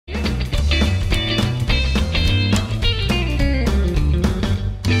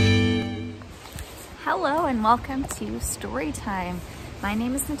and welcome to Storytime. My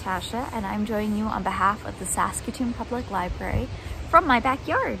name is Natasha and I'm joining you on behalf of the Saskatoon Public Library from my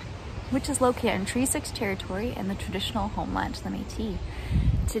backyard, which is located in Treaty 6 territory in the traditional homeland of the Métis.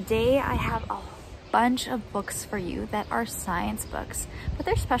 Today I have a bunch of books for you that are science books, but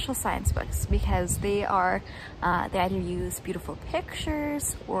they're special science books because they are, they either use beautiful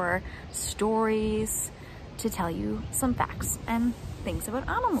pictures or stories to tell you some facts and things about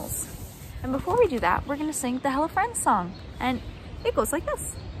animals. And before we do that, we're gonna sing the Hello Friends song. And it goes like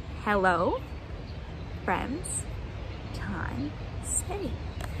this. Hello, friends, time, say.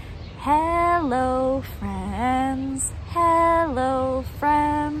 Hello, friends, hello,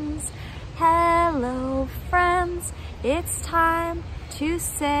 friends, hello, friends. It's time to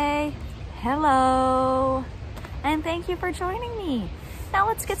say hello. And thank you for joining me. Now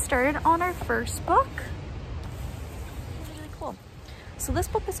let's get started on our first book. So this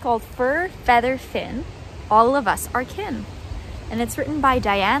book is called Fur, Feather, Fin, All of Us Are Kin. And it's written by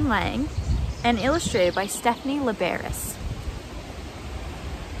Diane Lang and illustrated by Stephanie Liberis.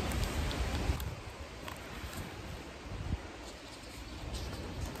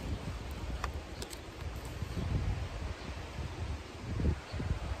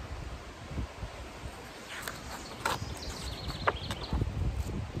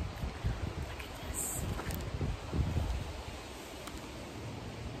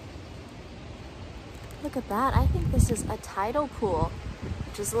 Look at that. I think this is a tidal pool,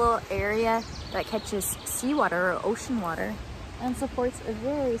 which is a little area that catches seawater or ocean water and supports a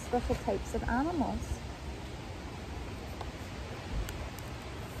very special types of animals.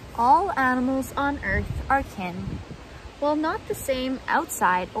 All animals on Earth are kin, while not the same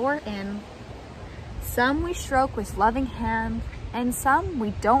outside or in. Some we stroke with loving hand, and some we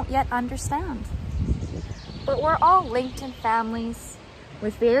don't yet understand. But we're all linked in families,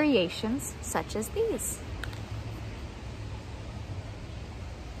 with variations such as these.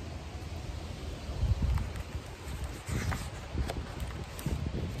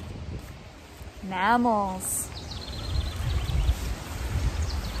 Mammals.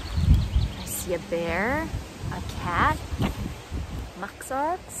 I see a bear, a cat,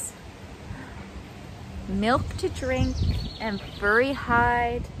 muskox, milk to drink, and furry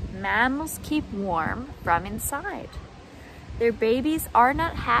hide. Mammals keep warm from inside. Their babies are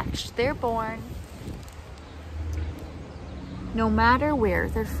not hatched, they're born. No matter where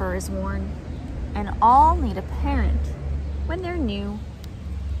their fur is worn, and all need a parent when they're new.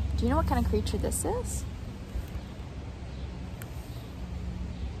 Do you know what kind of creature this is?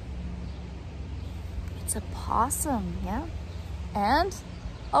 It's a possum, yeah. And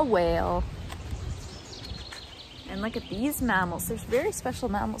a whale. And look at these mammals. There's very special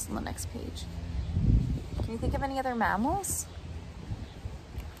mammals on the next page. Can you think of any other mammals?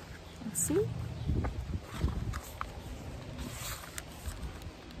 Let's see.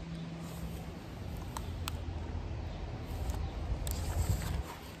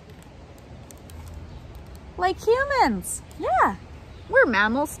 Like humans. Yeah, we're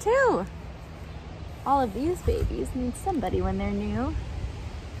mammals too. All of these babies need somebody when they're new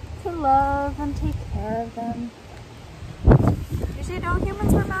to love and take care of them. Did you know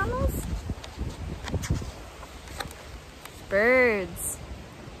humans were mammals? Birds.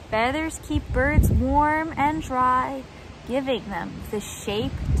 Feathers keep birds warm and dry, giving them the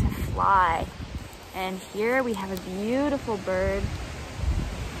shape to fly. And here we have a beautiful bird.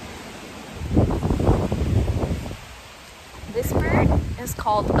 This bird is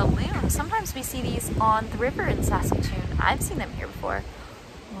called a loon. Sometimes we see these on the river in Saskatoon. I've seen them here before.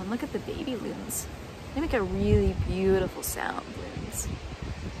 Oh, and look at the baby loons. They make a really beautiful sound, loons.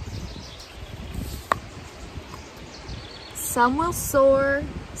 Some will soar,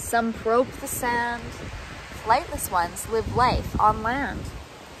 some probe the sand. Flightless ones live life on land.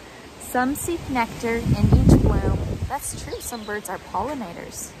 Some seek nectar in each bloom. That's true, some birds are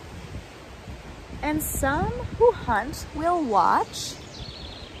pollinators. And some who hunt will watch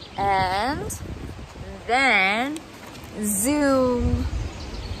and then zoom.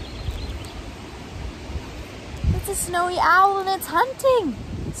 It's a snowy owl and it's hunting.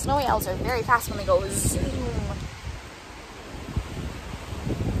 Snowy owls are very fast when they go zoom.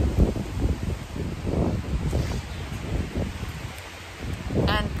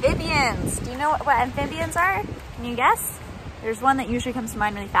 Amphibians. Do you know what amphibians are? Can you guess? There's one that usually comes to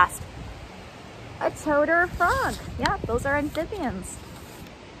mind really fast. A toad or a frog. Yeah, those are amphibians.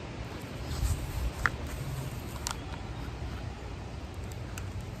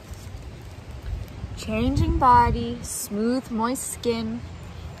 Changing body, smooth, moist skin.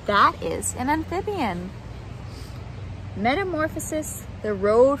 That is an amphibian. Metamorphosis, the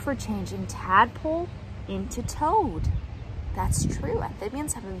road for changing tadpole into toad. That's true.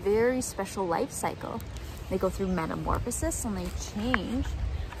 Amphibians have a very special life cycle. They go through metamorphosis and they change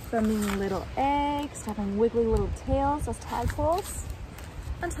from being little eggs to having wiggly little tails as tadpoles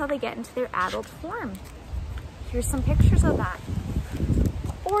until they get into their adult form. Here's some pictures of that.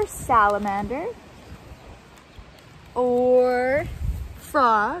 Or salamander, or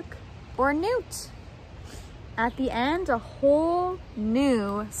frog, or newt. At the end, a whole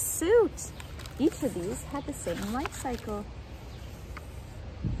new suit. Each of these had the same life cycle.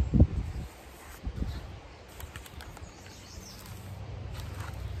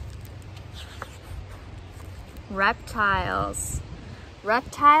 Reptiles.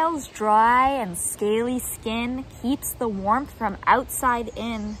 Reptiles' dry and scaly skin keeps the warmth from outside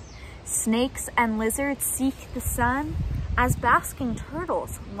in. Snakes and lizards seek the sun, as basking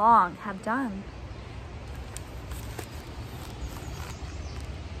turtles long have done.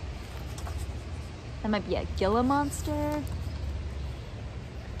 That might be a Gila monster,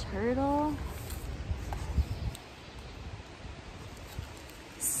 turtle.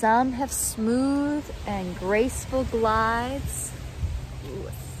 Some have smooth and graceful glides. Ooh,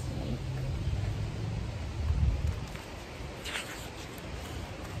 a snake.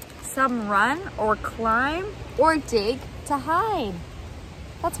 Some run or climb or dig to hide.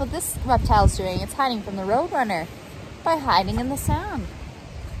 That's what this reptile's doing. It's hiding from the roadrunner by hiding in the sand.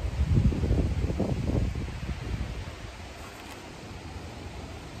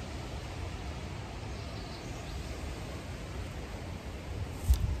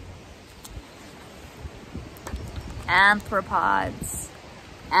 Arthropods.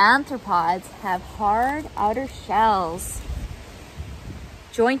 Arthropods have hard outer shells,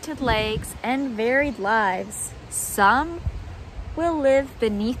 jointed legs, and varied lives. Some will live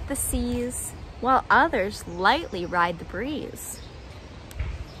beneath the seas, while others lightly ride the breeze.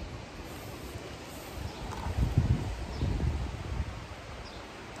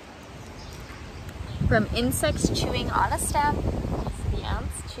 From insects chewing on a stem, that's the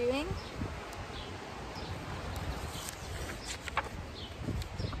ants chewing,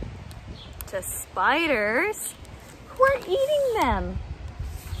 to spiders who are eating them.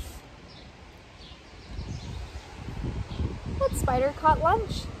 What spider caught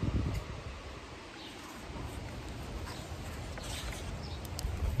lunch?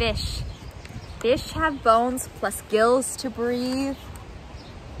 Fish. Fish have bones plus gills to breathe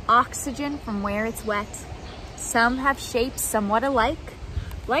oxygen from where it's wet. Some have shapes somewhat alike,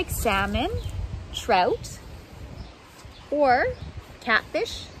 like salmon, trout, or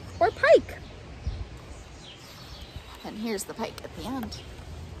catfish, or pike. And here's the pike at the end.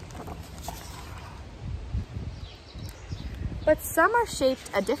 But some are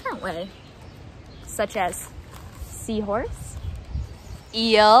shaped a different way, such as seahorse,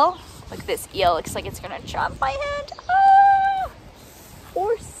 eel. Look at this eel, looks like it's gonna jump my head. Ah!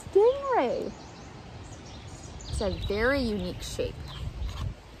 Or stingray. It's a very unique shape.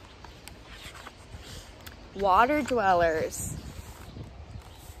 Water dwellers.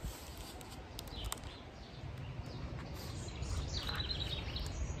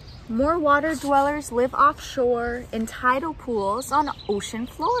 More water dwellers live offshore in tidal pools on ocean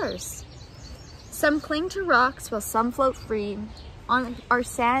floors. Some cling to rocks while some float free on our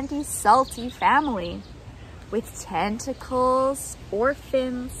sandy, salty family with tentacles or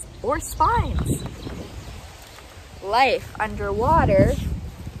fins or spines. Life underwater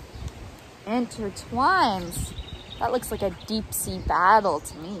intertwines. That looks like a deep sea battle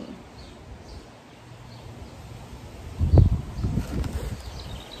to me.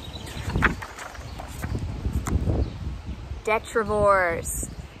 Detrivores.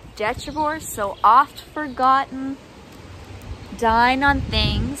 Detrivores, so oft forgotten, dine on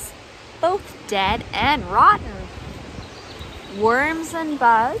things both dead and rotten. Worms and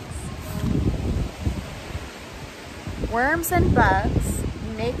bugs. Worms and bugs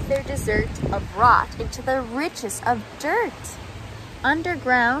make their dessert of rot into the richest of dirt,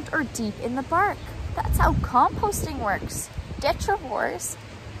 underground or deep in the bark. That's how composting works. Detrivores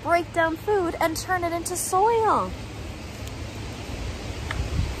break down food and turn it into soil.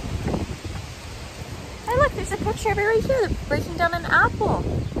 Hey, look, there's a picture of it right here. They're breaking down an apple.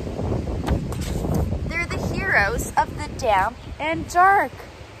 They're the heroes of the damp and dark.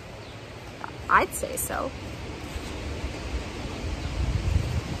 I'd say so.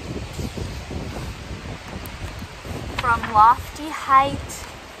 From lofty height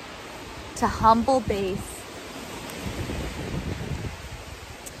to humble base,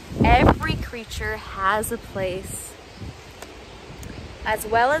 every creature has a place, as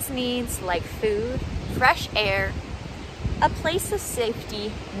well as needs like food, fresh air, a place of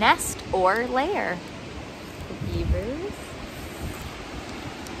safety, nest or lair.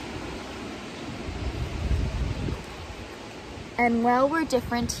 And while we're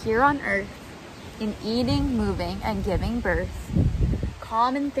different here on Earth, in eating, moving, and giving birth,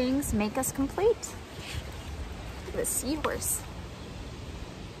 common things make us complete. Look at the seahorse.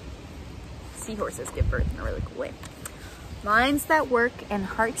 Seahorses give birth in a really cool way. Minds that work and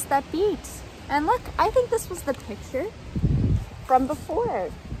hearts that beat. And look, I think this was the picture from before.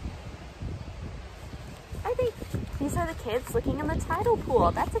 I think these are the kids looking in the tidal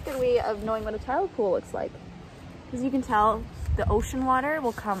pool. That's a good way of knowing what a tidal pool looks like. Because you can tell the ocean water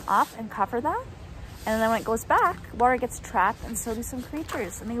will come up and cover that. And then when it goes back, water gets trapped, and so do some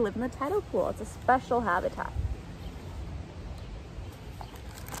creatures, and they live in the tidal pool. It's a special habitat.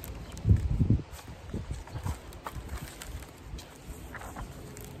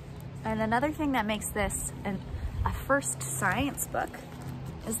 And another thing that makes this a first science book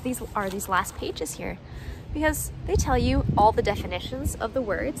is these last pages here, because they tell you all the definitions of the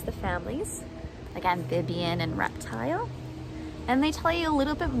words, the families, like amphibian and reptile, and they tell you a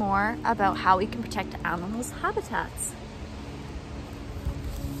little bit more about how we can protect animals' habitats.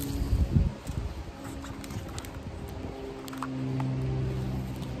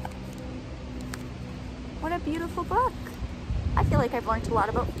 What a beautiful book. I feel like I've learned a lot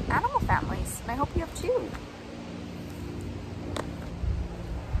about animal families, and I hope you have too.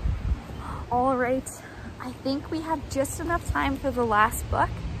 All right, I think we have just enough time for the last book.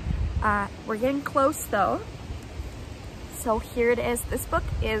 We're getting close though. So here it is. This book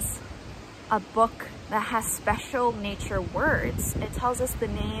is a book that has special nature words. It tells us the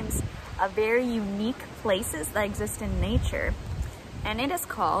names of very unique places that exist in nature. And it is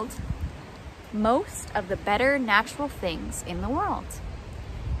called Most of the Better Natural Things in the World.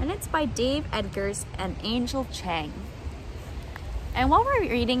 And it's by Dave Edgars and Angel Chang. And while we're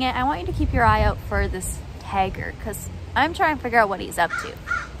reading it, I want you to keep your eye out for this tiger, because I'm trying to figure out what he's up to.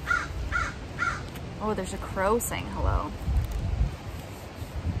 Oh, there's a crow saying hello.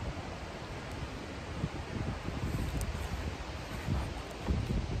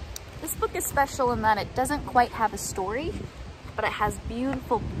 This book is special in that it doesn't quite have a story, but it has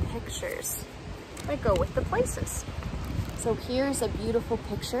beautiful pictures that go with the places. So here's a beautiful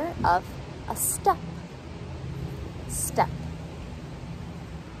picture of a steppe. Steppe.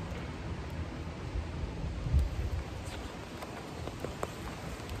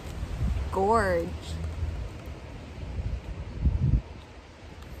 Gorge.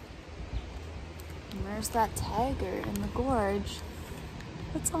 And there's that tiger in the gorge.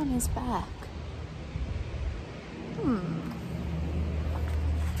 What's on his back?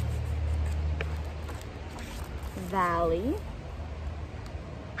 Valley.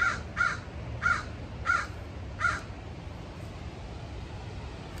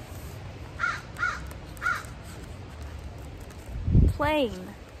 Plain.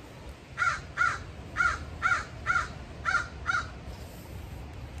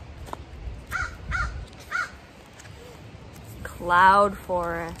 Cloud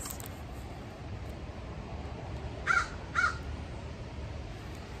forest.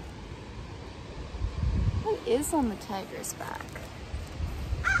 What is on the tiger's back?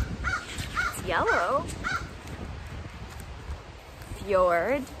 It's yellow.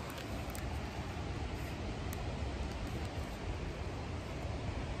 Fjord.